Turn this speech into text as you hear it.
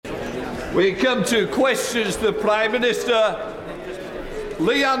We come to questions to the Prime Minister.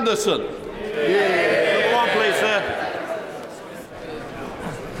 Lee Anderson. Number one, please, sir.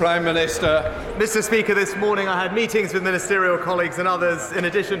 Prime Minister. Mr. Speaker, this morning I had meetings with ministerial colleagues and others. In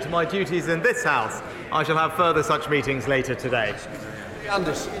addition to my duties in this House, I shall have further such meetings later today. Lee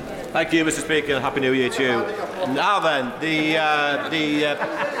Anderson. Thank you, Mr. Speaker, and Happy New Year to you. Now then, the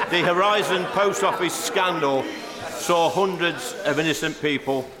Horizon Post Office scandal saw hundreds of innocent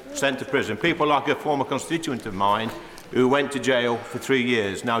people sent to prison. People like a former constituent of mine who went to jail for 3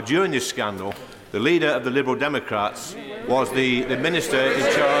 years. Now, during this scandal, the leader of the Liberal Democrats was the minister in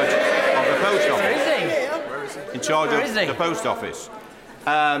charge of the post office. In charge of the post office.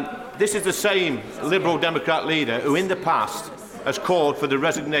 This is the same Liberal Democrat leader who, in the past, has called for the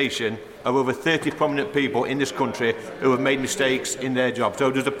resignation of over 30 prominent people in this country who have made mistakes in their job.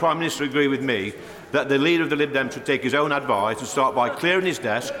 So does the Prime Minister agree with me that the leader of the Lib Dem should take his own advice and start by clearing his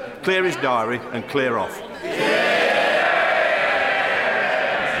desk, clear his diary and clear off?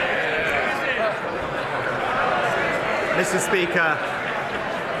 Mr.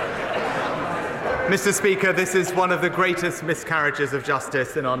 Speaker, this is one of the greatest miscarriages of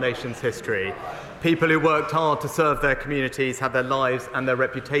justice in our nation's history. People who worked hard to serve their communities had their lives and their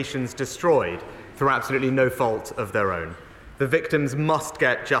reputations destroyed through absolutely no fault of their own. The victims must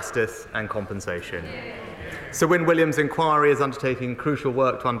get justice and compensation. Sir Win Williams' inquiry is undertaking crucial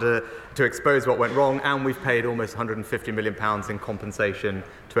work to expose what went wrong, and we've paid almost £150 million in compensation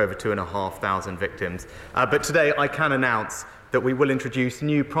to over 2,500 victims. But today I can announce that we will introduce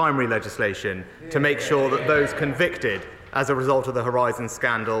new primary legislation to make sure that those convicted as a result of the Horizon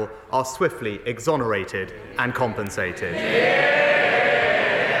scandal are swiftly exonerated and compensated.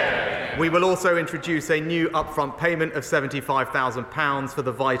 We will also introduce a new upfront payment of £75,000 for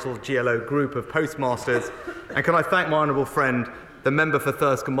the vital GLO group of postmasters. And can I thank my honourable friend, the member for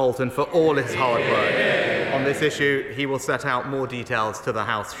Thirsk Malton, for all his hard work on this issue. He will set out more details to the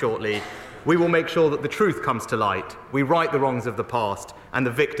House shortly. We will make sure that the truth comes to light, we right the wrongs of the past, and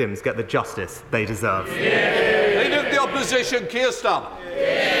the victims get the justice they deserve. Leader of the Opposition, Keir Starmer.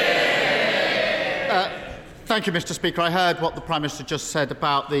 Thank you, Mr. Speaker. I heard what the Prime Minister just said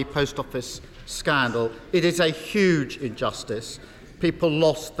about the Post Office scandal. It is a huge injustice. People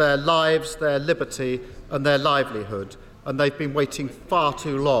lost their lives, their liberty and their livelihood, and they've been waiting far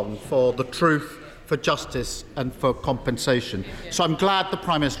too long for the truth, for justice and for compensation. So I'm glad the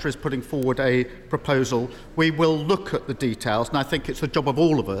Prime Minister is putting forward a proposal. We will look at the details, and I think it's the job of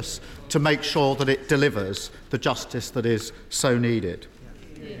all of us to make sure that it delivers the justice that is so needed.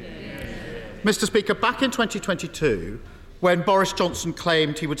 Mr. Speaker, back in 2022, when Boris Johnson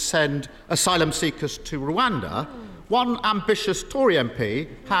claimed he would send asylum seekers to Rwanda, one ambitious Tory MP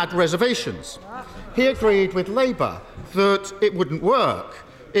had reservations. He agreed with Labour that it wouldn't work.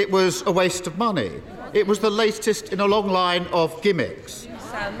 It was a waste of money. It was the latest in a long line of gimmicks.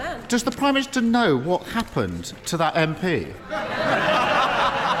 Does the Prime Minister know what happened to that MP?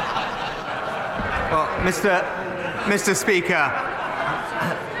 Well, Mr.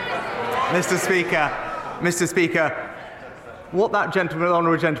 Speaker, what that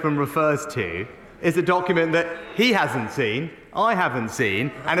honourable gentleman refers to is a document that he hasn't seen, I haven't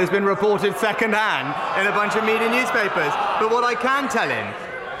seen, and has been reported second-hand in a bunch of media newspapers. But what I can tell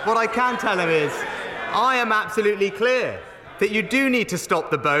him is I am absolutely clear that you do need to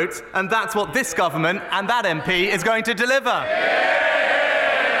stop the boats, and that's what this government and that MP is going to deliver.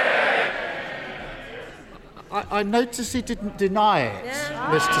 I notice he didn't deny it,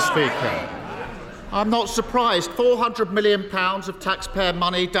 Mr. Speaker. I'm not surprised. £400 million of taxpayer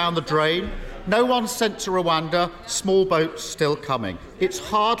money down the drain. No one sent to Rwanda. Small boats still coming. It's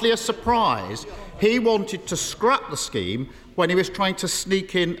hardly a surprise he wanted to scrap the scheme when he was trying to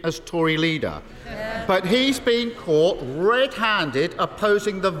sneak in as Tory leader. But he's been caught red-handed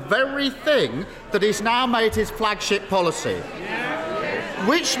opposing the very thing that he's now made his flagship policy.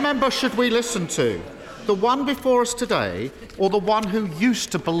 Which member should we listen to? The one before us today, or the one who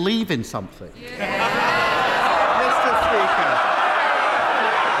used to believe in something?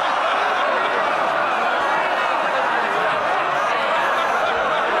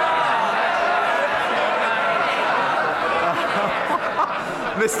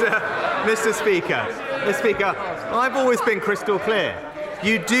 Mr. Speaker, I've always been crystal clear.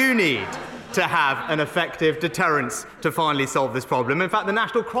 You do need to have an effective deterrence to finally solve this problem. In fact, the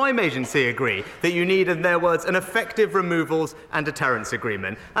National Crime Agency agree that you need, in their words, an effective removals and deterrence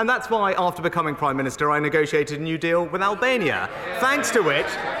agreement. And that's why, after becoming Prime Minister, I negotiated a new deal with Albania, thanks to which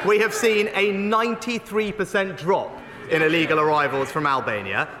we have seen a 93% drop in illegal arrivals from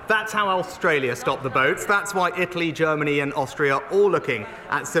Albania. That's how Australia stopped the boats. That's why Italy, Germany and Austria are all looking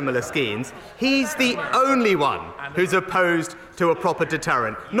at similar schemes. He's the only one who's opposed to a proper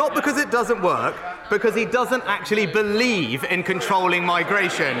deterrent. Not because it doesn't work, because he doesn't actually believe in controlling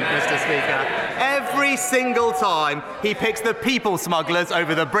migration, Mr. Speaker. Every single time he picks the people smugglers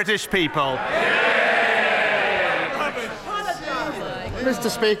over the British people. Mr.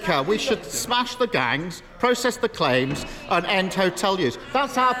 Speaker, we should smash the gangs, process the claims and end hotel use.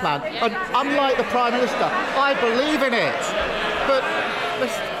 That's our plan. And unlike the Prime Minister, I believe in it. But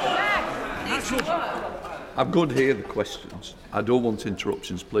I'm going to hear the questions. I don't want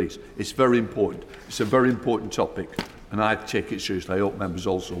interruptions, please. It's very important. It's a very important topic, and I take it seriously. I hope members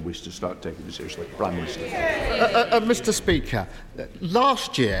also wish to start taking it seriously. Prime Minister. Mr. Speaker,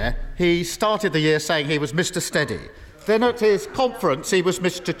 last year he started the year saying he was Mr. Steady. Then at his conference he was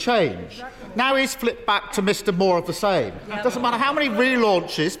Mr. Change. Now he's flipped back to Mr. More of the same. It doesn't matter how many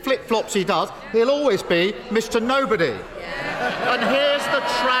relaunches, flip-flops he does, he'll always be Mr. Nobody. And here's the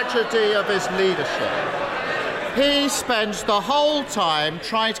tragedy of his leadership. He spends the whole time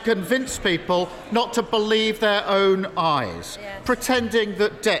trying to convince people not to believe their own eyes, pretending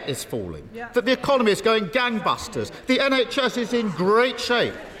that debt is falling, that the economy is going gangbusters, the NHS is in great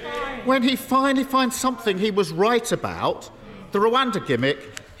shape. When he finally finds something he was right about, the Rwanda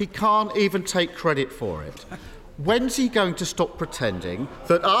gimmick, he can't even take credit for it. When's he going to stop pretending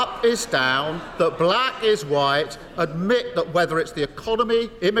that up is down, that black is white, admit that whether it's the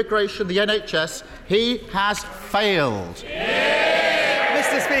economy, immigration, the NHS, he has failed?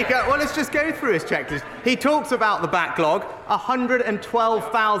 Mr. Speaker, well, let's just go through his checklist. He talks about the backlog,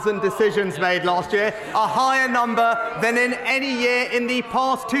 112,000 decisions made last year, a higher number than in any year in the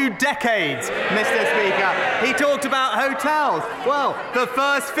past 2 decades, Mr. Speaker. He talked about hotels. Well, the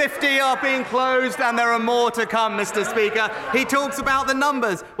first 50 are being closed and there are more to come, Mr. Speaker. He talks about the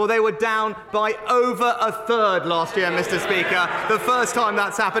numbers. Well, they were down by over a third last year, Mr. Speaker, the first time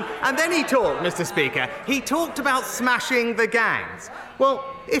that's happened. And then he talked, Mr. Speaker, he talked about smashing the gangs. Well,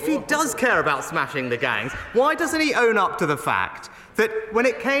 if he does care about smashing the gangs, why doesn't he own up to the fact that when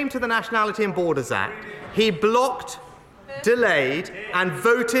it came to the Nationality and Borders Act, he blocked, delayed and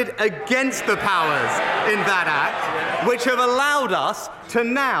voted against the powers in that act, which have allowed us to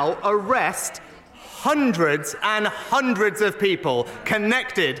now arrest hundreds and hundreds of people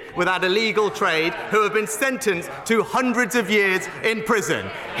connected with that illegal trade who have been sentenced to hundreds of years in prison.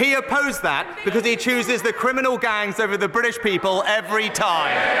 He opposed that because he chooses the criminal gangs over the British people every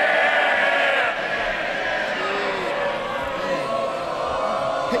time.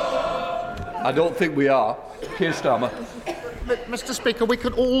 I don't think we are. Keir Starmer. Mr. Speaker, we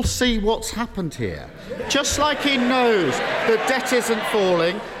can all see what's happened here. Just like he knows that debt isn't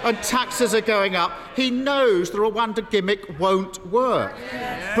falling and taxes are going up, he knows the Rwanda gimmick won't work.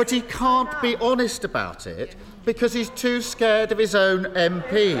 But he can't be honest about it because he's too scared of his own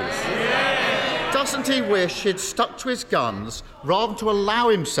MPs. Doesn't he wish he'd stuck to his guns rather than to allow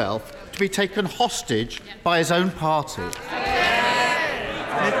himself to be taken hostage by his own party?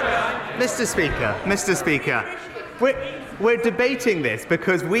 Mr. Speaker, we're debating this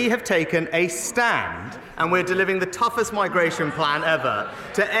because we have taken a stand and we're delivering the toughest migration plan ever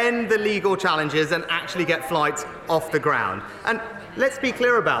to end the legal challenges and actually get flights off the ground. And let's be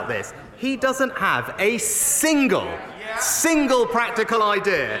clear about this. He doesn't have a single practical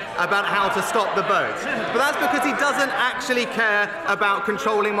idea about how to stop the boats. But that's because he doesn't actually care about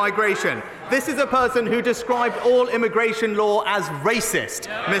controlling migration. This is a person who described all immigration law as racist,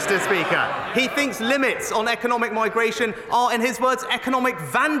 Mr. Speaker. He thinks limits on economic migration are, in his words, economic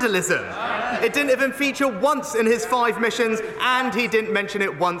vandalism. It didn't even feature once in his 5 missions, and he didn't mention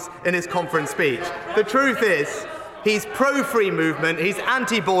it once in his conference speech. The truth is, he's pro-free movement, he's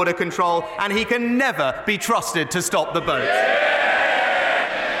anti-border control, and he can never be trusted to stop the boats.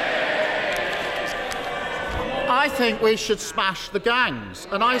 I think we should smash the gangs.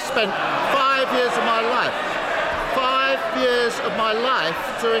 And I spent 5 years of my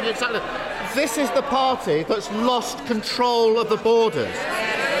life doing exactly. This is the party that's lost control of the borders.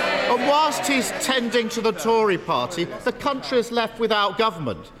 And whilst he's tending to the Tory party, the country is left without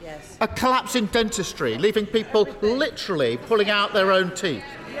government. A collapse in dentistry, leaving people literally pulling out their own teeth.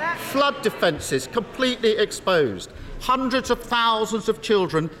 Flood defences completely exposed. Hundreds of thousands of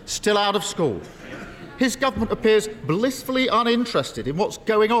children still out of school. His government appears blissfully uninterested in what's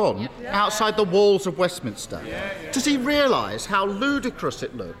going on outside the walls of Westminster. Does he realise how ludicrous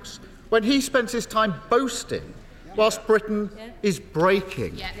it looks when he spends his time boasting whilst Britain is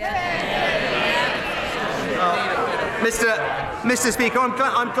breaking? Mr. Speaker,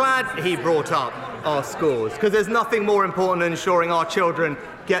 I'm glad he brought up our schools, because there's nothing more important than ensuring our children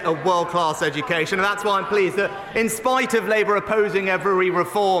get a world-class education. And that's why I'm pleased that, in spite of Labour opposing every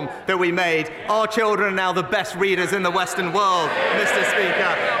reform that we made, our children are now the best readers in the Western world, Mr.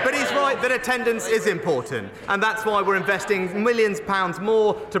 Speaker. But he's right that attendance is important, and that's why we're investing millions of pounds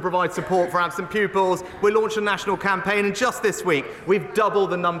more to provide support for absent pupils. We launched a national campaign, and just this week we've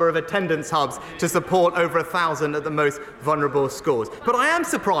doubled the number of attendance hubs to support over 1,000 at the most vulnerable schools. But I am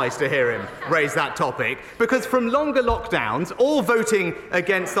surprised to hear him raise that topic, because from longer lockdowns or voting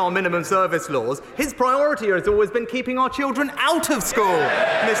against our minimum service laws, his priority has always been keeping our children out of school,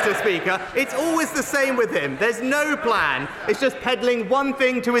 Mr. Speaker. It's always the same with him. There's no plan. It's just peddling one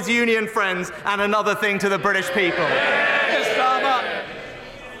thing to his union friends and another thing to the British people.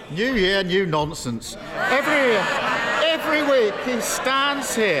 New year, new nonsense. Every week he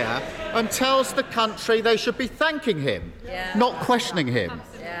stands here and tells the country they should be thanking him, not questioning him.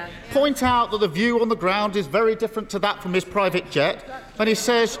 Point out that the view on the ground is very different to that from his private jet, and he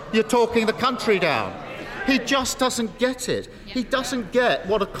says you're talking the country down. He just doesn't get it. He doesn't get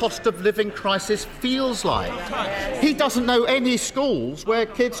what a cost of living crisis feels like. He doesn't know any schools where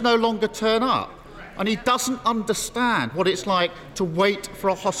kids no longer turn up, and he doesn't understand what it's like to wait for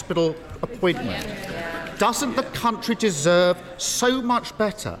a hospital appointment. Doesn't the country deserve so much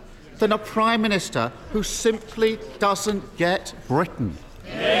better than a Prime Minister who simply doesn't get Britain?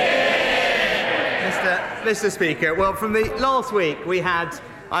 Mr. Speaker, well, from the last week we had,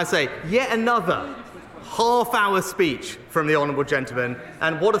 yet another half-hour speech from the Honourable Gentleman,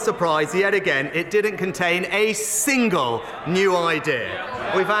 and what a surprise, yet again, it didn't contain a single new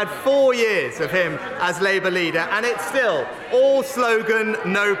idea. We've had 4 years of him as Labour leader, and it's still all slogan,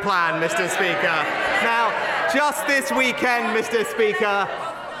 no plan, Mr. Speaker. Now, just this weekend, Mr. Speaker,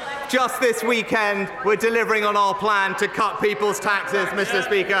 we're delivering on our plan to cut people's taxes, Mr.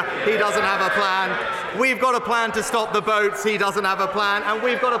 Speaker. He doesn't have a plan. We've got a plan to stop the boats. He doesn't have a plan. And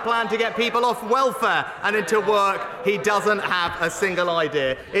we've got a plan to get people off welfare and into work. He doesn't have a single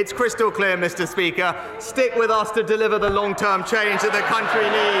idea. It's crystal clear, Mr. Speaker. Stick with us to deliver the long-term change that the country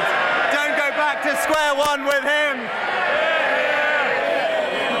needs. Don't go back to square one with him.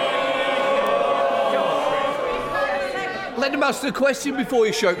 Let him ask the question before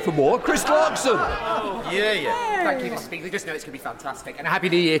you shout for more. Chris Clarkson. Thank you, Mr. Speaker. I just know it's going to be fantastic. And a Happy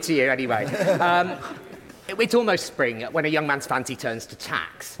New Year to you, anyway. It's almost spring when a young man's fancy turns to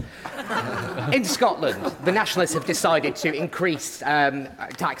tax. In Scotland, the Nationalists have decided to increase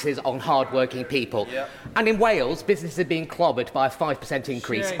taxes on hard-working people. And in Wales, businesses are being clobbered by a 5%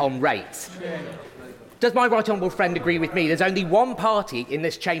 increase on rates. Does my right honourable friend agree with me? There's only one party in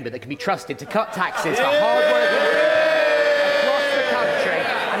this chamber that can be trusted to cut taxes for hard-working people across the country,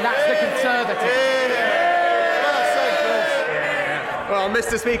 and that's the Conservatives. Well,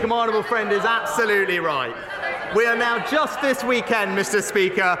 Mr. Speaker, my honourable friend is absolutely right. We are now just this weekend, Mr.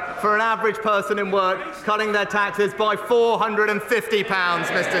 Speaker, for an average person in work, cutting their taxes by £450,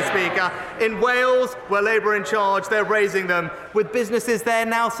 Mr. Speaker. In Wales, where Labour are in charge, they're raising them, with businesses there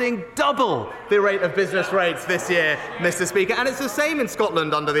now seeing double the rate of business rates this year, Mr. Speaker. And it's the same in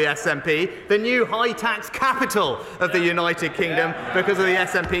Scotland under the SNP, the new high-tax capital of the United Kingdom because of the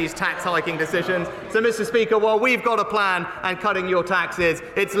SNP's tax-hiking decisions. So, Mr. Speaker, while we've got a plan and cutting your taxes,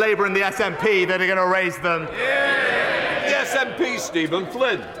 it's Labour and the SNP that are going to raise them. The SNP, Stephen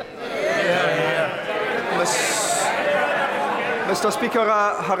Flynn. Mr. Speaker,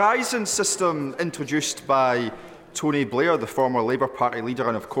 a Horizon system introduced by Tony Blair, the former Labour Party leader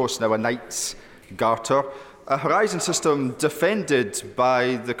and of course now a Knight's Garter, a Horizon system defended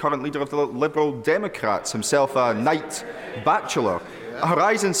by the current leader of the Liberal Democrats, himself a Knight bachelor, a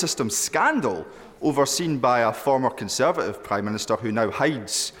Horizon system scandal overseen by a former Conservative Prime Minister who now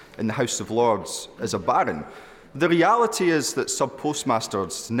hides in the House of Lords as a baron. The reality is that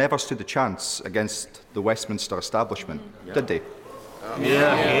sub-postmasters never stood a chance against the Westminster establishment, did they?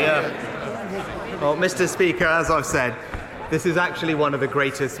 Well, Mr. Speaker, as I've said, this is actually one of the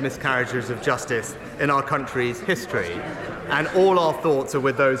greatest miscarriages of justice in our country's history. And all our thoughts are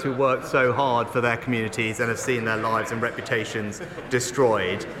with those who worked so hard for their communities and have seen their lives and reputations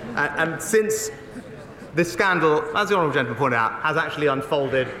destroyed. And since this scandal, as the Honourable Gentleman pointed out, has actually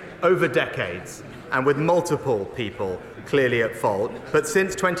unfolded over decades, and with multiple people clearly at fault. But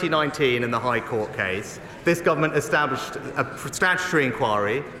since 2019 in the High Court case, this government established a statutory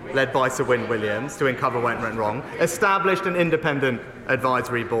inquiry led by Sir Win Williams to uncover what went wrong, established an independent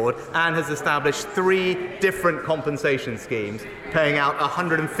advisory board, and has established 3 different compensation schemes paying out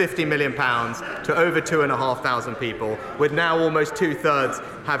 £150 million to over 2,500 people, with now almost 2/3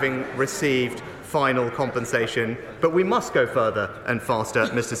 having received final compensation. But we must go further and faster,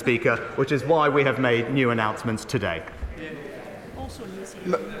 Mr. Speaker, which is why we have made new announcements today.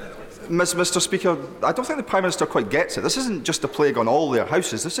 Mr. Speaker, I don't think the Prime Minister quite gets it. This isn't just a plague on all their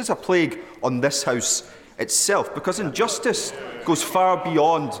houses. This is a plague on this House itself, because injustice goes far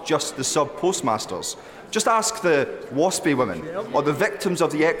beyond just the sub-postmasters. Just ask the Waspy women, or the victims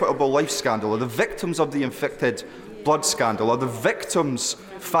of the Equitable Life scandal, or the victims of the infected blood scandal, or the victims'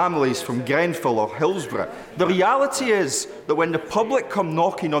 families from Grenfell or Hillsborough. The reality is that when the public come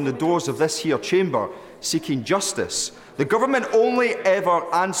knocking on the doors of this here chamber seeking justice, the government only ever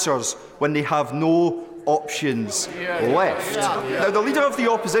answers when they have no options left. Now, the Leader of the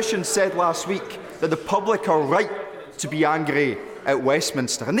Opposition said last week that the public are right to be angry at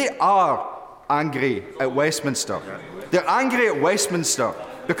Westminster, and they are angry at Westminster. They're angry at Westminster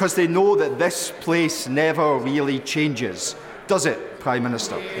because they know that this place never really changes. Does it, Prime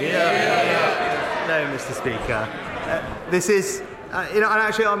Minister? No, Mr. Speaker. This is... and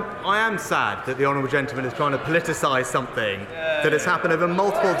actually, I am sad that the Honourable Gentleman is trying to politicise something that has happened over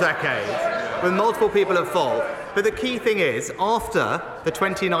multiple decades, with multiple people at fault. But the key thing is, after the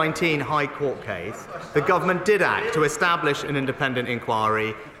 2019 High Court case, the government did act to establish an independent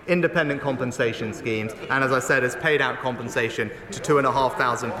inquiry, independent compensation schemes, and as I said, has paid out compensation to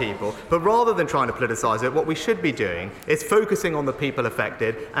 2,500 people. But rather than trying to politicise it, what we should be doing is focusing on the people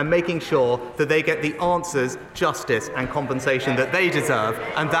affected and making sure that they get the answers, justice and compensation that they deserve,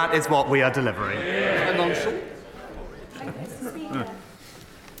 and that is what we are delivering.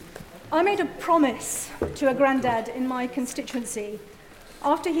 I made a promise to a granddad in my constituency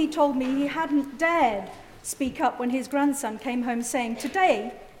after he told me he hadn't dared speak up when his grandson came home saying,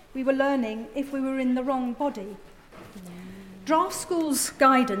 "Today we were learning if we were in the wrong body." Draft Schools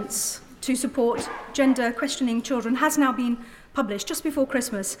guidance to support gender questioning children has now been published just before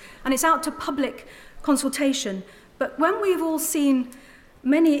Christmas, and it's out to public consultation. But when we've all seen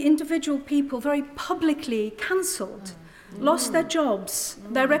many individual people very publicly cancelled, lost their jobs,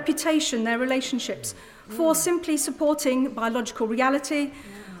 their reputation, their relationships, for simply supporting biological reality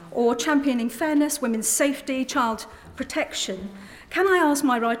or championing fairness, women's safety, child protection, can I ask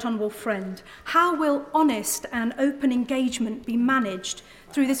my right honourable friend, how will honest and open engagement be managed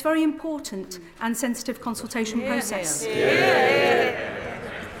through this very important and sensitive consultation process?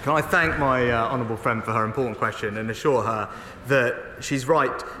 Can I thank my honourable friend for her important question and assure her that she's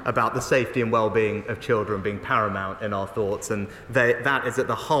right about the safety and well-being of children being paramount in our thoughts, and that is at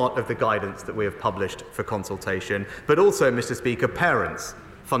the heart of the guidance that we have published for consultation. But also, Mr. Speaker, parents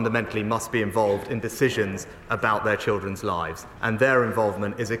fundamentally must be involved in decisions about their children's lives, and their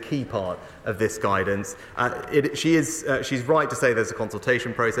involvement is a key part of this guidance. She's right to say there's a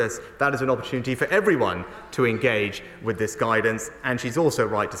consultation process. That is an opportunity for everyone to engage with this guidance, and she's also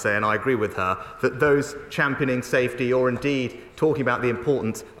right to say, and I agree with her, that those championing safety or indeed talking about the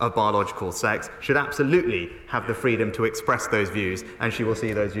importance of biological sex should absolutely have the freedom to express those views, and she will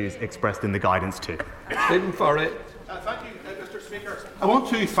see those views expressed in the guidance too. Stephen Farrell. Thank you, Mr. Speaker. I want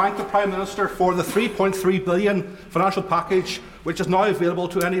to thank the Prime Minister for the £3.3 billion financial package which is now available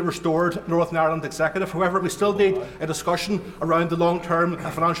to any restored Northern Ireland executive. However, we still need a discussion around the long-term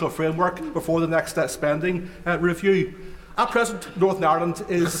financial framework before the next spending review. At present, Northern Ireland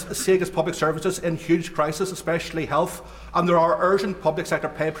is seeing its public services in huge crisis, especially health, and there are urgent public sector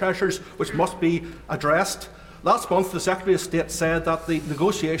pay pressures which must be addressed. Last month, the Secretary of State said that the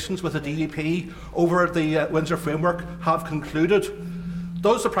negotiations with the DUP over the Windsor framework have concluded.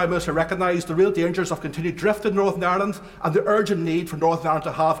 Does the Prime Minister recognise the real dangers of continued drift in Northern Ireland and the urgent need for Northern Ireland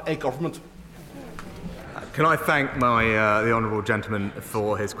to have a government? Can I thank the honourable gentleman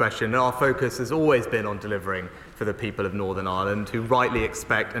for his question? Our focus has always been on delivering for the people of Northern Ireland, who rightly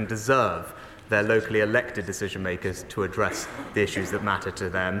expect and deserve their locally elected decision makers to address the issues that matter to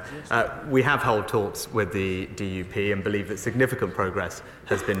them. We have held talks with the DUP and believe that significant progress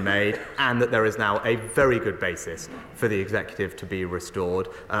has been made and that there is now a very good basis for the executive to be restored.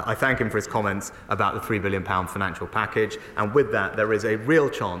 I thank him for his comments about the £3 billion financial package, and with that there is a real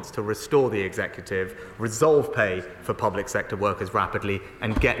chance to restore the executive, resolve pay for public sector workers rapidly,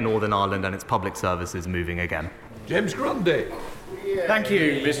 and get Northern Ireland and its public services moving again. James Grundy. Thank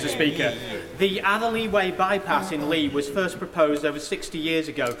you, Mr. Speaker. The Atherley Way bypass in Lee was first proposed over 60 years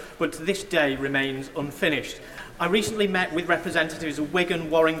ago, but to this day remains unfinished. I recently met with representatives of Wigan,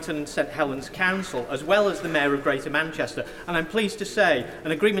 Warrington and St Helens Council, as well as the Mayor of Greater Manchester, and I'm pleased to say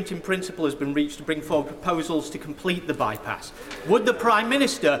an agreement in principle has been reached to bring forward proposals to complete the bypass. Would the Prime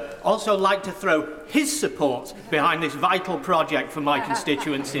Minister also like to throw his support behind this vital project for my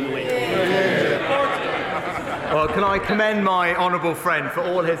constituents in Leeds? Well, can I commend my honourable friend for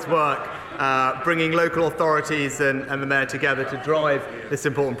all his work bringing local authorities and the Mayor together to drive this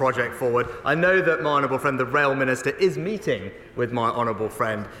important project forward. I know that my honourable friend, the Rail Minister, is meeting with my honourable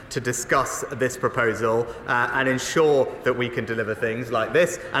friend to discuss this proposal and ensure that we can deliver things like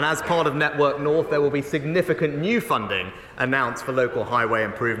this. And as part of Network North, there will be significant new funding announced for local highway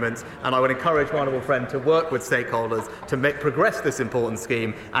improvements. And I would encourage my honourable friend to work with stakeholders to progress this important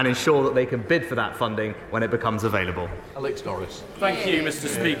scheme and ensure that they can bid for that funding when it becomes available. Alex Norris. Thank you, Mr.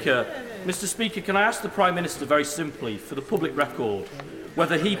 Speaker. Mr. Speaker, can I ask the Prime Minister very simply, for the public record,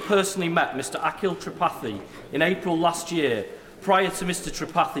 whether he personally met Mr. Akhil Tripathi in April last year, prior to Mr.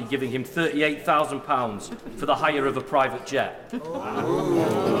 Tripathi giving him £38,000 for the hire of a private jet?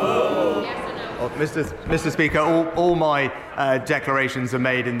 Mr. Speaker, all my declarations are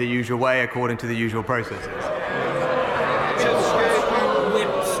made in the usual way, according to the usual processes.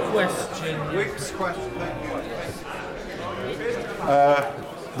 Whip's question.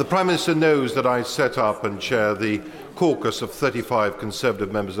 The Prime Minister knows that I set up and chair the caucus of 35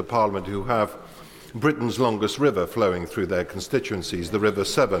 Conservative members of Parliament who have Britain's longest river flowing through their constituencies, the River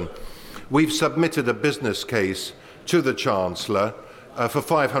Severn. We've submitted a business case to the Chancellor for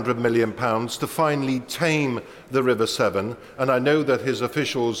 £500 million to finally tame the River Severn, and I know that his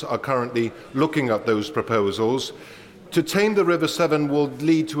officials are currently looking at those proposals. To tame the River Severn will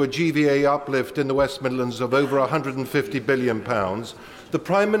lead to a GVA uplift in the West Midlands of over £150 billion. The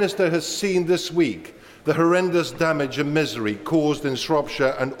Prime Minister has seen this week the horrendous damage and misery caused in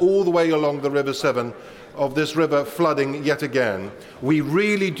Shropshire and all the way along the River Severn of this river flooding yet again. We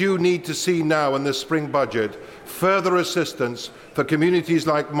really do need to see now in this spring budget further assistance for communities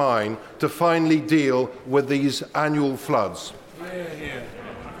like mine to finally deal with these annual floods.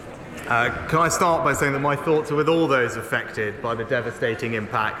 Can I start by saying that my thoughts are with all those affected by the devastating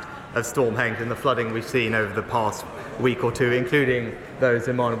impact of Storm Henk and the flooding we've seen over the past week or two, including those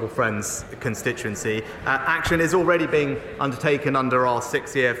in my honourable friend's constituency. Action is already being undertaken under our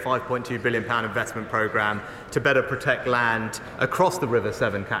 6-year, £5.2 billion investment programme to better protect land across the River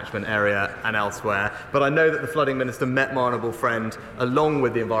Severn catchment area and elsewhere. But I know that the flooding minister met my honourable friend along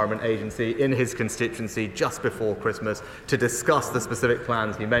with the Environment Agency in his constituency just before Christmas to discuss the specific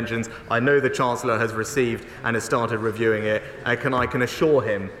plans he mentions. I know the Chancellor has received and has started reviewing it. I can assure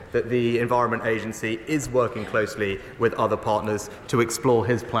him that the Environment Agency is working closely with other partners to explore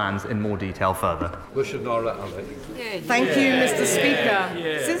his plans in more detail further. Thank you, Mr. Speaker.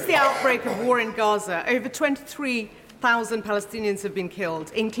 Since the outbreak of war in Gaza, over 23,000 Palestinians have been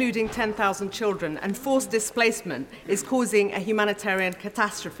killed, including 10,000 children, and forced displacement is causing a humanitarian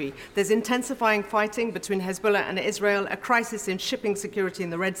catastrophe. There's intensifying fighting between Hezbollah and Israel, a crisis in shipping security in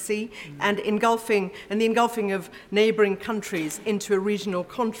the Red Sea, and the engulfing of neighbouring countries into a regional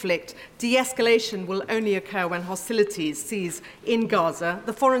conflict. De-escalation will only occur when hostilities cease in Gaza.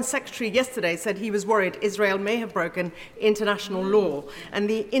 The Foreign Secretary yesterday said he was worried Israel may have broken international law, and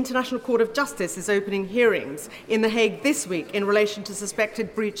the International Court of Justice is opening hearings in The Hague this week in relation to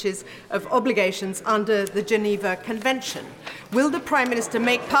suspected breaches of obligations under the Geneva Convention. Will the Prime Minister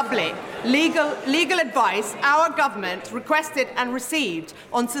make public legal advice our government requested and received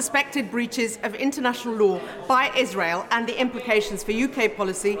on suspected breaches of international law by Israel and the implications for UK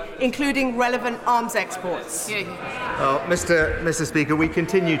policy, including relevant arms exports? Mr. Speaker, we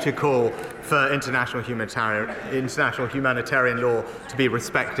continue to call for international humanitarian law to be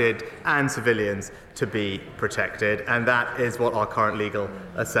respected and civilians to be protected, and that is what our current legal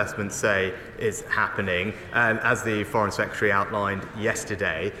assessments say is happening. And as the Foreign Secretary outlined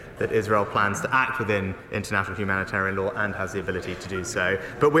yesterday, that Israel plans to act within international humanitarian law and has the ability to do so.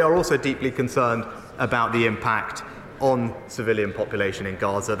 But we are also deeply concerned about the impact on civilian population in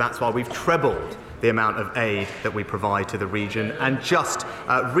Gaza. That's why we've trebled the amount of aid that we provide to the region. And just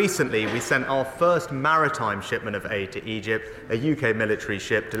recently, we sent our first maritime shipment of aid to Egypt. A UK military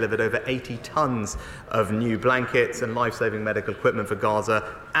ship delivered over 80 tons of new blankets and life-saving medical equipment for Gaza.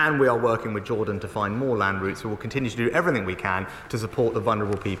 And we are working with Jordan to find more land routes. We will continue to do everything we can to support the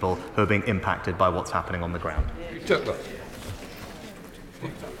vulnerable people who are being impacted by what's happening on the ground.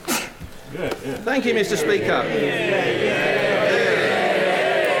 Thank you, Mr. Speaker.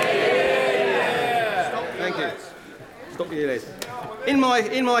 Thank you. Stop the delays.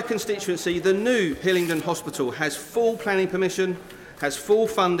 In my constituency, the new Hillingdon Hospital has full planning permission has full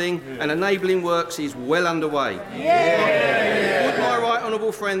funding and enabling works is well underway. Would my right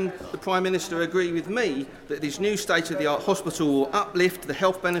honourable friend, the Prime Minister, agree with me that this new state-of-the-art hospital will uplift the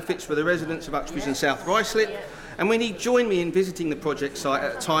health benefits for the residents of Uxbridge and South Ruislip? And will he join me in visiting the project site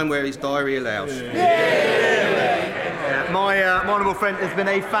at a time where his diary allows? My honourable friend has been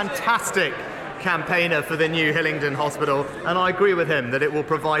a fantastic campaigner for the new Hillingdon Hospital, and I agree with him that it will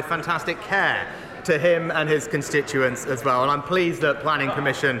provide fantastic care to him and his constituents as well. And I'm pleased that planning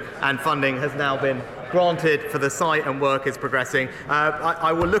permission and funding has now been granted for the site and work is progressing.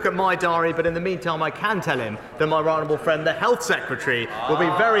 I will look at my diary, but in the meantime I can tell him that my right honourable friend, the Health Secretary, will be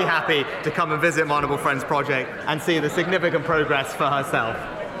very happy to come and visit my honourable friend's project and see the significant progress for herself.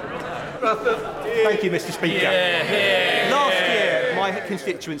 Thank you, Mr. Speaker. Last year, my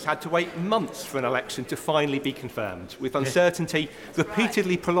constituents had to wait months for an election to finally be confirmed, with uncertainty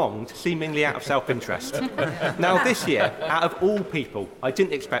repeatedly prolonged, seemingly out of self-interest. Now, this year, out of all people, I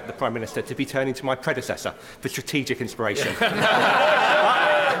didn't expect the Prime Minister to be turning to my predecessor for strategic inspiration.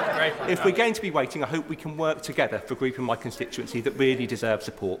 If we're going to be waiting, I hope we can work together for a group in my constituency that really deserve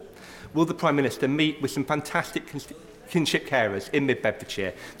support. Will the Prime Minister meet with some fantastic kinship carers in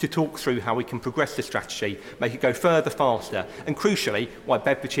mid-Bedfordshire to talk through how we can progress the strategy, make it go further, faster, and crucially, why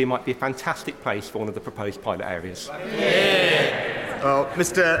Bedfordshire might be a fantastic place for one of the proposed pilot areas? Well,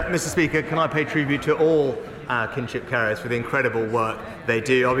 Mr. Speaker, can I pay tribute to all our kinship carers for the incredible work they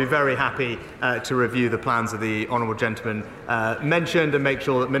do. I'll be very happy to review the plans that the honourable gentleman mentioned and make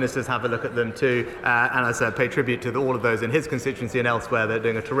sure that ministers have a look at them too. And as I said, pay tribute to all of those in his constituency and elsewhere that are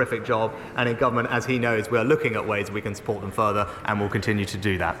doing a terrific job. And in government, as he knows, we are looking at ways we can support them further and will continue to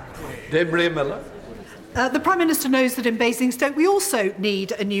do that. Deborah Miller. The Prime Minister knows that in Basingstoke we also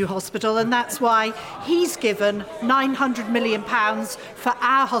need a new hospital, and that's why he's given £900 million for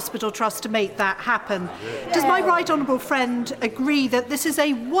our hospital trust to make that happen. Does my right honourable friend agree that this is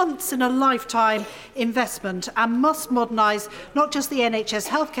a once-in-a-lifetime investment and must modernise not just the NHS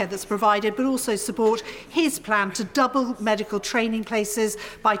healthcare that's provided, but also support his plan to double medical training places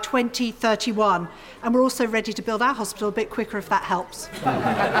by 2031? And we're also ready to build our hospital a bit quicker if that helps.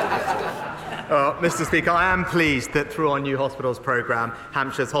 Mr. Speaker, I am pleased that through our new hospitals programme,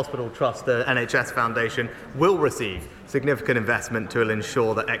 Hampshire's Hospital Trust, the NHS Foundation, will receive significant investment to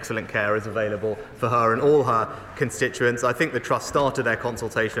ensure that excellent care is available for her and all her constituents. I think the Trust started their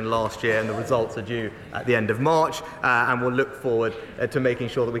consultation last year and the results are due at the end of March, and we'll look forward to making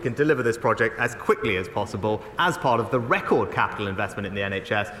sure that we can deliver this project as quickly as possible as part of the record capital investment in the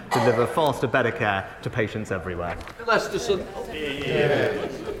NHS to deliver faster, better care to patients everywhere. Lesterson.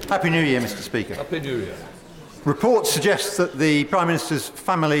 Happy New Year, Mr. Speaker. Happy New Year. Reports suggest that the Prime Minister's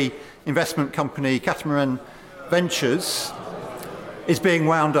family investment company, Catamaran Ventures, is being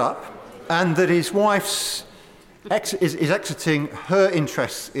wound up and that his wife's is exiting her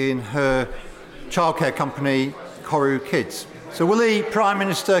interests in her childcare company, Koru Kids. So will the Prime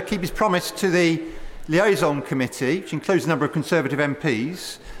Minister keep his promise to the Liaison Committee, which includes a number of Conservative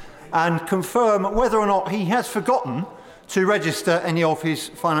MPs, and confirm whether or not he has forgotten to register any of his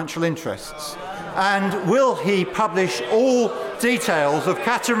financial interests? And will he publish all details of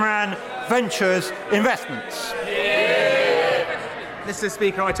Catamaran Ventures investments? Mr.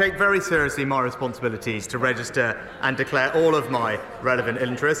 Speaker, I take very seriously my responsibilities to register and declare all of my relevant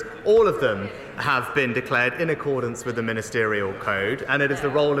interests. All of them have been declared in accordance with the ministerial code, and it is the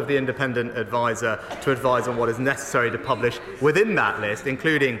role of the independent advisor to advise on what is necessary to publish within that list,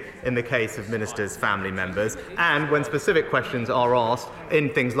 including in the case of ministers' family members. And when specific questions are asked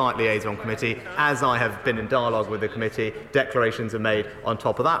in things like liaison committee, as I have been in dialogue with the committee, declarations are made on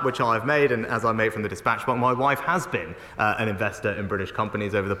top of that, which I have made, and as I made from the dispatch box, my wife has been an investor in British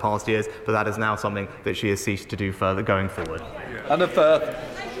companies over the past years, but that is now something that she has ceased to do further going forward. Anna Firth.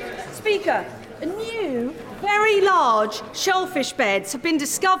 Speaker, new, very large shellfish beds have been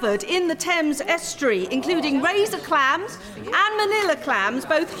discovered in the Thames estuary, including razor clams and manila clams,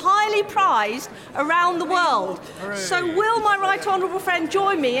 both highly prized around the world. So will my right honourable friend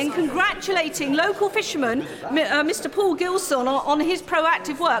join me in congratulating local fisherman Mr Paul Gilson on his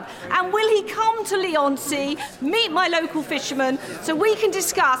proactive work? And will he come to Leigh-on-Sea, meet my local fishermen, so we can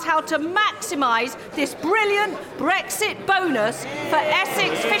discuss how to maximise this brilliant Brexit bonus for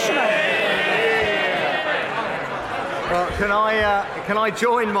Essex fishermen? Well, can I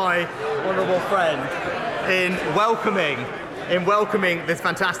join my honourable friend in welcoming this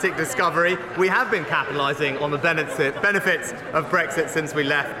fantastic discovery? We have been capitalising on the benefits of Brexit since we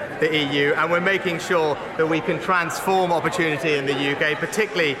left the EU, and we're making sure that we can transform opportunity in the UK,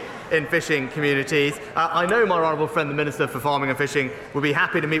 particularly in fishing communities. I know my honourable friend, the Minister for Farming and Fishing, would be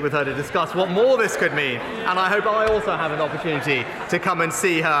happy to meet with her to discuss what more this could mean. And I hope I also have an opportunity to come and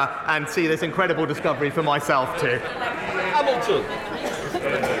see her and see this incredible discovery for myself too. Hamilton.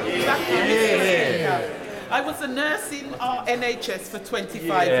 I was a nurse in our NHS for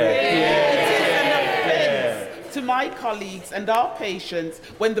 25 years. It is an offence to my colleagues and our patients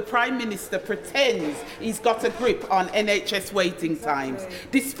when the Prime Minister pretends he's got a grip on NHS waiting times.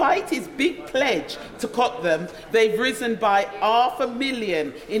 Despite his big pledge to cut them, they've risen by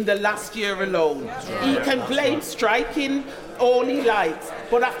 500,000 in the last year alone. He can blame striking all he likes,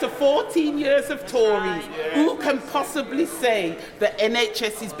 but after 14 years of Tories, who can possibly say that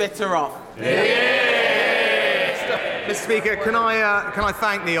NHS is better off? Mr. Speaker, can I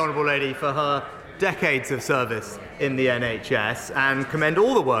thank the honourable lady for her decades of service in the NHS and commend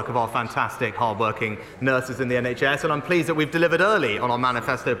all the work of our fantastic, hard-working nurses in the NHS. And I'm pleased that we've delivered early on our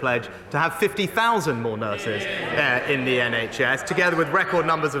manifesto pledge to have 50,000 more nurses in the NHS, together with record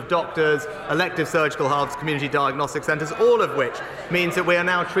numbers of doctors, elective surgical hubs, community diagnostic centres, all of which means that we are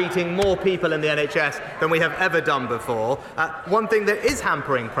now treating more people in the NHS than we have ever done before. One thing that is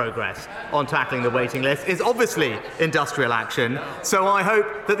hampering progress on tackling the waiting list is obviously industrial action. So I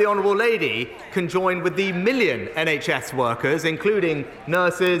hope that the honourable lady can join with the million NHS workers, including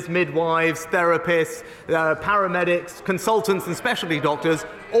nurses, midwives, therapists, paramedics, consultants and specialty doctors,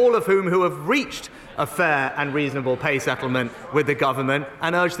 all of whom have reached a fair and reasonable pay settlement with the government,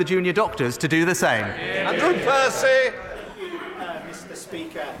 and urge the junior doctors to do the same. Andrew Percy. Mr.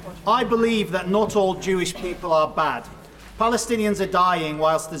 Speaker, I believe that not all Jewish people are bad. Palestinians are dying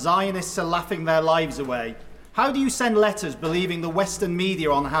whilst the Zionists are laughing their lives away. How do you send letters believing the Western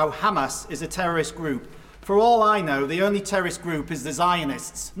media on how Hamas is a terrorist group? For all I know, the only terrorist group is the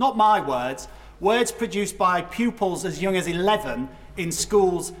Zionists. Not my words, words produced by pupils as young as 11 in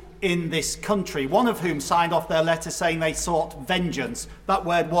schools in this country, one of whom signed off their letter saying they sought vengeance. That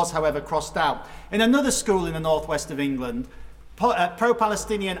word was, however, crossed out. In another school in the northwest of England,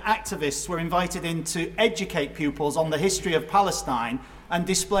 pro-Palestinian activists were invited in to educate pupils on the history of Palestine and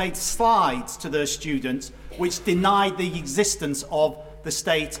displayed slides to their students which denied the existence of the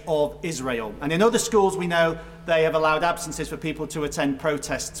State of Israel. And in other schools, we know they have allowed absences for people to attend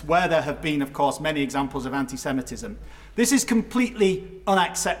protests, where there have been, of course, many examples of anti-Semitism. This is completely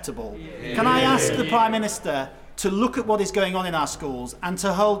unacceptable. Can I ask the Prime Minister to look at what is going on in our schools and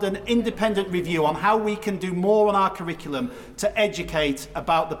to hold an independent review on how we can do more on our curriculum to educate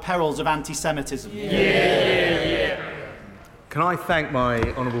about the perils of anti-Semitism? Can I thank my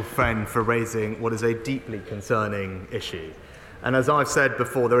honourable friend for raising what is a deeply concerning issue? And as I've said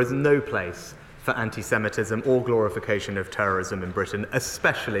before, there is no place for anti-Semitism or glorification of terrorism in Britain,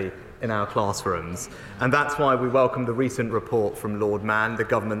 especially in our classrooms. And that's why we welcome the recent report from Lord Mann, the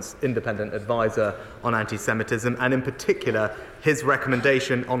government's independent advisor on anti-Semitism, and in particular his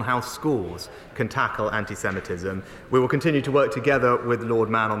recommendation on how schools can tackle anti-Semitism. We will continue to work together with Lord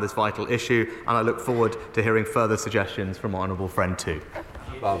Mann on this vital issue, and I look forward to hearing further suggestions from my honourable friend too.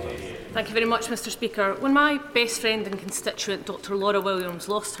 Thank you very much, Mr. Speaker. When my best friend and constituent, Dr. Laura Williams,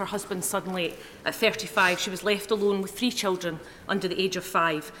 lost her husband suddenly at 35, she was left alone with 3 children under the age of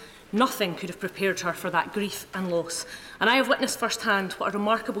 5. Nothing could have prepared her for that grief and loss. And I have witnessed firsthand what a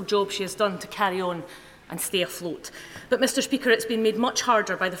remarkable job she has done to carry on and stay afloat. But, Mr. Speaker, it's been made much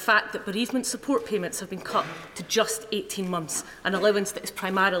harder by the fact that bereavement support payments have been cut to just 18 months, an allowance that is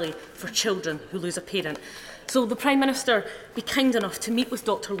primarily for children who lose a parent. So the Prime Minister be kind enough to meet with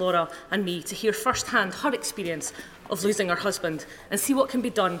Dr. Laura and me to hear firsthand her experience of losing her husband and see what can be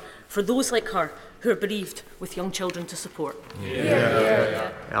done for those like her who are bereaved with young children to support.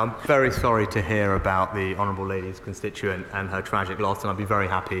 I'm very sorry to hear about the honourable lady's constituent and her tragic loss, and I'd be very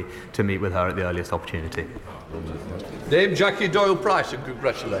happy to meet with her at the earliest opportunity. Dame Jackie Doyle-Price, and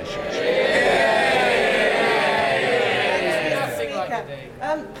congratulations.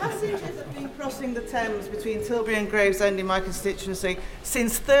 Passengers have been crossing the Thames between Tilbury and Gravesend in my constituency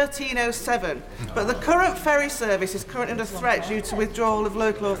since 1307, but the current ferry service is currently under threat due to withdrawal of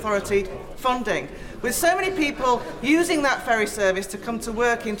local authority funding. With so many people using that ferry service to come to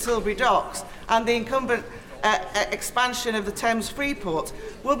work in Tilbury docks and the incumbent expansion of the Thames Freeport,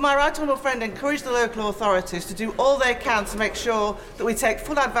 would my right honourable friend encourage the local authorities to do all they can to make sure that we take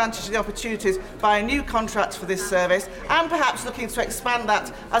full advantage of the opportunities by a new contract for this service, and perhaps looking to expand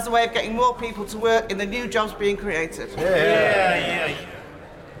that as a way of getting more people to work in the new jobs being created?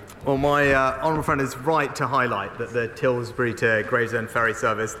 Well, my honourable friend is right to highlight that the Tilbury to Gravesend ferry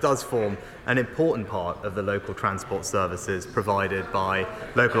service does form an important part of the local transport services provided by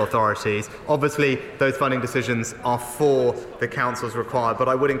local authorities. Obviously, those funding decisions are for the councils required, but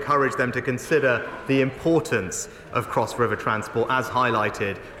I would encourage them to consider the importance of cross-river transport as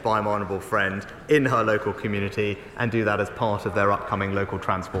highlighted by my honourable friend in her local community, and do that as part of their upcoming local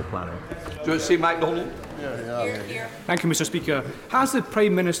transport planning. Do you see MacDonald? Thank you, Mr. Speaker. Has the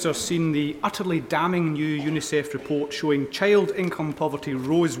Prime Minister seen the utterly damning new UNICEF report showing child income poverty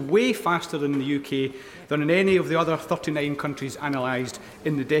rose way faster in the UK than in any of the other 39 countries analysed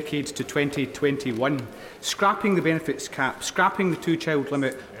in the decade to 2021? Scrapping the benefits cap, scrapping the two-child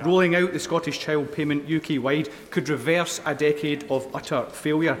limit, rolling out the Scottish Child Payment UK-wide could reverse a decade of utter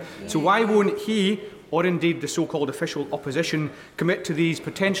failure. So why won't he, or indeed the so-called official opposition, commit to these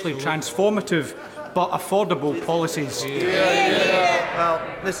potentially transformative but affordable policies? Well,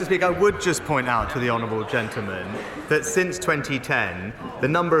 Mr. Speaker, I would just point out to the honourable gentleman that since 2010, the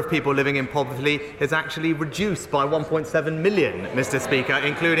number of people living in poverty has actually reduced by 1.7 million, Mr. Speaker,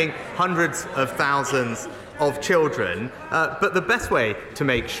 including hundreds of thousands of children. But the best way to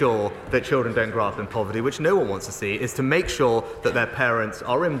make sure that children don't grow up in poverty, which no one wants to see, is to make sure that their parents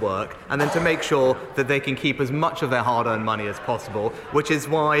are in work, and then to make sure that they can keep as much of their hard-earned money as possible, which is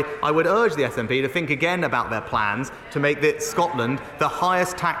why I would urge the SNP to think again about their plans to make Scotland the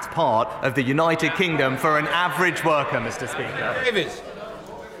highest taxed part of the United Kingdom for an average worker, Mr. Speaker. Davis.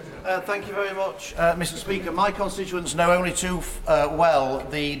 Thank you very much, Mr. Speaker. My constituents know only too well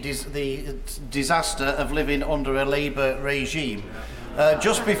the disaster of living under a Labour regime.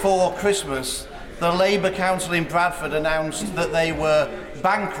 Just before Christmas, the Labour Council in Bradford announced that they were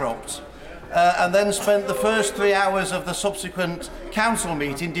bankrupt, and then spent the first 3 hours of the subsequent council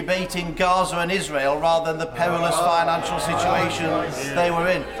meeting debating Gaza and Israel rather than the perilous financial situation they were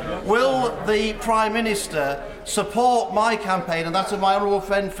in. Will the Prime Minister support my campaign and that of my honourable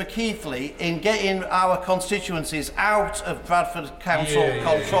friend for Keighley in getting our constituencies out of Bradford Council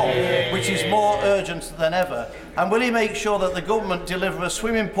control, which is more urgent than ever? And will he make sure that the government deliver a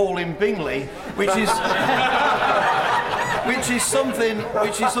swimming pool in Bingley, which is something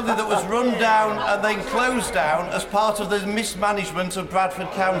that was run down and then closed down as part of the mismanagement of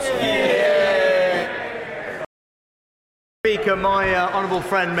Bradford Council? Speaker, my honourable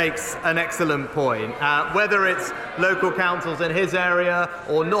friend makes an excellent point. Whether it's local councils in his area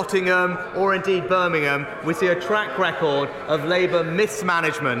or Nottingham or indeed Birmingham, we see a track record of Labour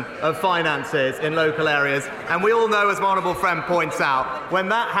mismanagement of finances in local areas. And we all know, as my honourable friend points out, when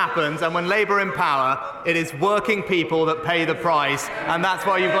that happens and when Labour in power, it is working people that pay the price. And that's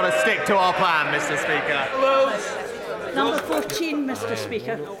why you've got to stick to our plan, Mr. Speaker. Number 14, Mr.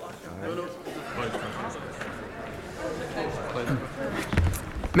 Speaker.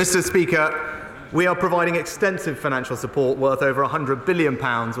 Mr. Speaker, we are providing extensive financial support worth over £100 billion, or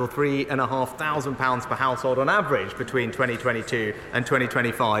 £3,500 per household on average between 2022 and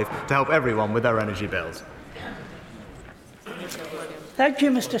 2025 to help everyone with their energy bills. Thank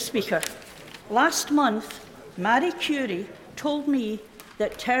you, Mr. Speaker. Last month, Marie Curie told me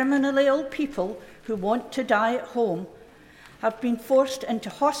that terminally ill people who want to die at home have been forced into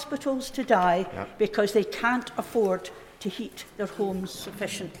hospitals to die because they can't afford to heat their homes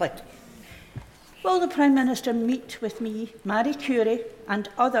sufficiently. Will the Prime Minister meet with me, Marie Curie and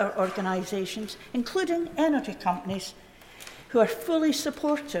other organisations, including energy companies, who are fully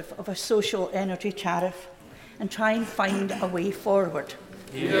supportive of a social energy tariff, and try and find a way forward?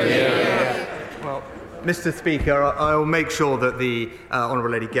 Well, Mr. Speaker, I will make sure that the Honourable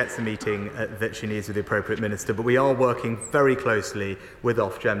Lady gets the meeting that she needs with the appropriate minister, but we are working very closely with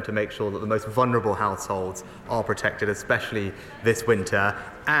Ofgem to make sure that the most vulnerable households are protected, especially this winter,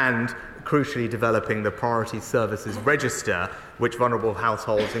 and crucially developing the Priority Services Register, which vulnerable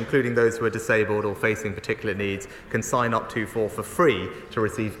households, including those who are disabled or facing particular needs, can sign up to for free to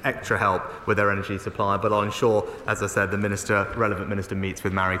receive extra help with their energy supply. But I'll ensure, as I said, the relevant minister meets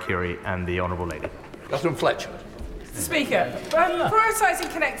with Marie Curie and the Honourable Lady. Councillor Fletcher. Speaker, prioritising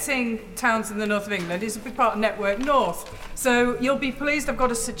connecting towns in the north of England is a big part of Network North. So you'll be pleased I've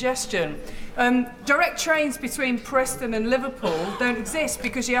got a suggestion. Direct trains between Preston and Liverpool don't exist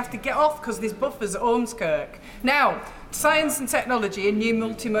because you have to get off because there's buffers at Ormskirk. Now, science and technology in new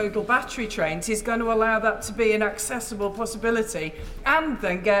multimodal battery trains is going to allow that to be an accessible possibility, and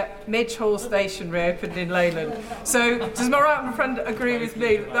then get Midge Hall Station reopened in Leyland. So does my right friend agree with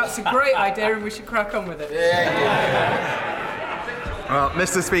me that that's a great idea and we should crack on with it? Well,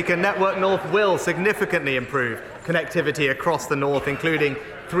 Mr. Speaker, Network North will significantly improve connectivity across the north, including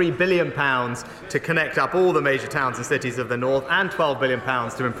 £3 billion to connect up all the major towns and cities of the north, and £12 billion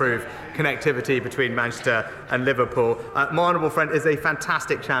to improve connectivity between Manchester and Liverpool. My honourable friend is a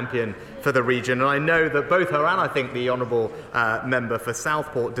fantastic champion for the region, and I know that both her and I think the honourable member for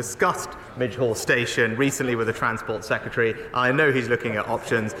Southport discussed Midge Hall Station recently with the Transport Secretary. I know he's looking at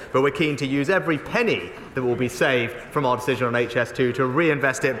options, but we're keen to use every penny that will be saved from our decision on HS2 to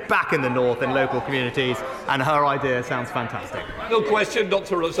reinvest it back in the north and local communities, and her idea sounds fantastic. No question,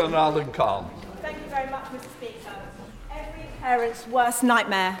 Dr. Rosanna Allen-Carr. Thank you very much, Mr. Speaker. Every parent's worst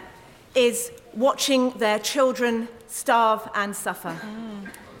nightmare is watching their children starve and suffer.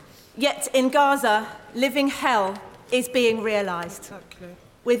 Yet in Gaza, living hell is being realised,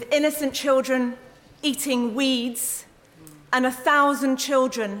 with innocent children eating weeds and 1,000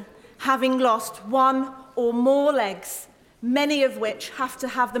 children having lost one or more legs, many of which have to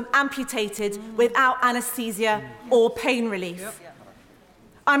have them amputated without anaesthesia or pain relief.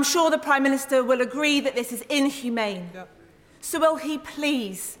 I'm sure the Prime Minister will agree that this is inhumane. So will he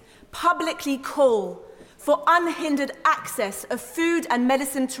please publicly call for unhindered access of food and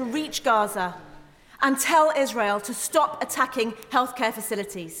medicine to reach Gaza and tell Israel to stop attacking healthcare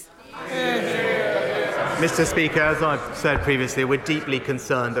facilities? Mr. Speaker, as I've said previously, we're deeply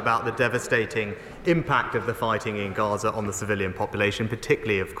concerned about the devastating impact of the fighting in Gaza on the civilian population,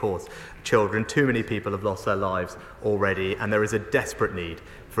 particularly, of course, children. Too many people have lost their lives already, and there is a desperate need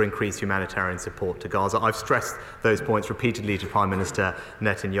for increased humanitarian support to Gaza. I've stressed those points repeatedly to Prime Minister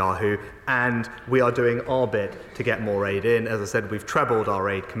Netanyahu, and we are doing our bit to get more aid in. As I said, we've trebled our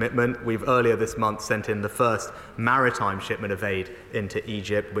aid commitment. We've earlier this month sent in the first maritime shipment of aid into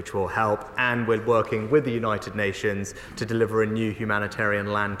Egypt, which will help, and we're working with the United Nations to deliver a new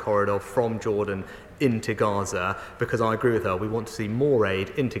humanitarian land corridor from Jordan into Gaza, because I agree with her, we want to see more aid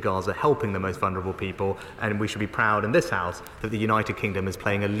into Gaza, helping the most vulnerable people, and we should be proud in this House that the United Kingdom is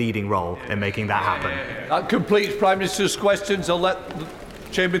playing a leading role in making that happen. That completes Prime Minister's questions. I'll let the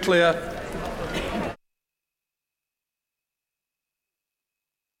Chamber clear.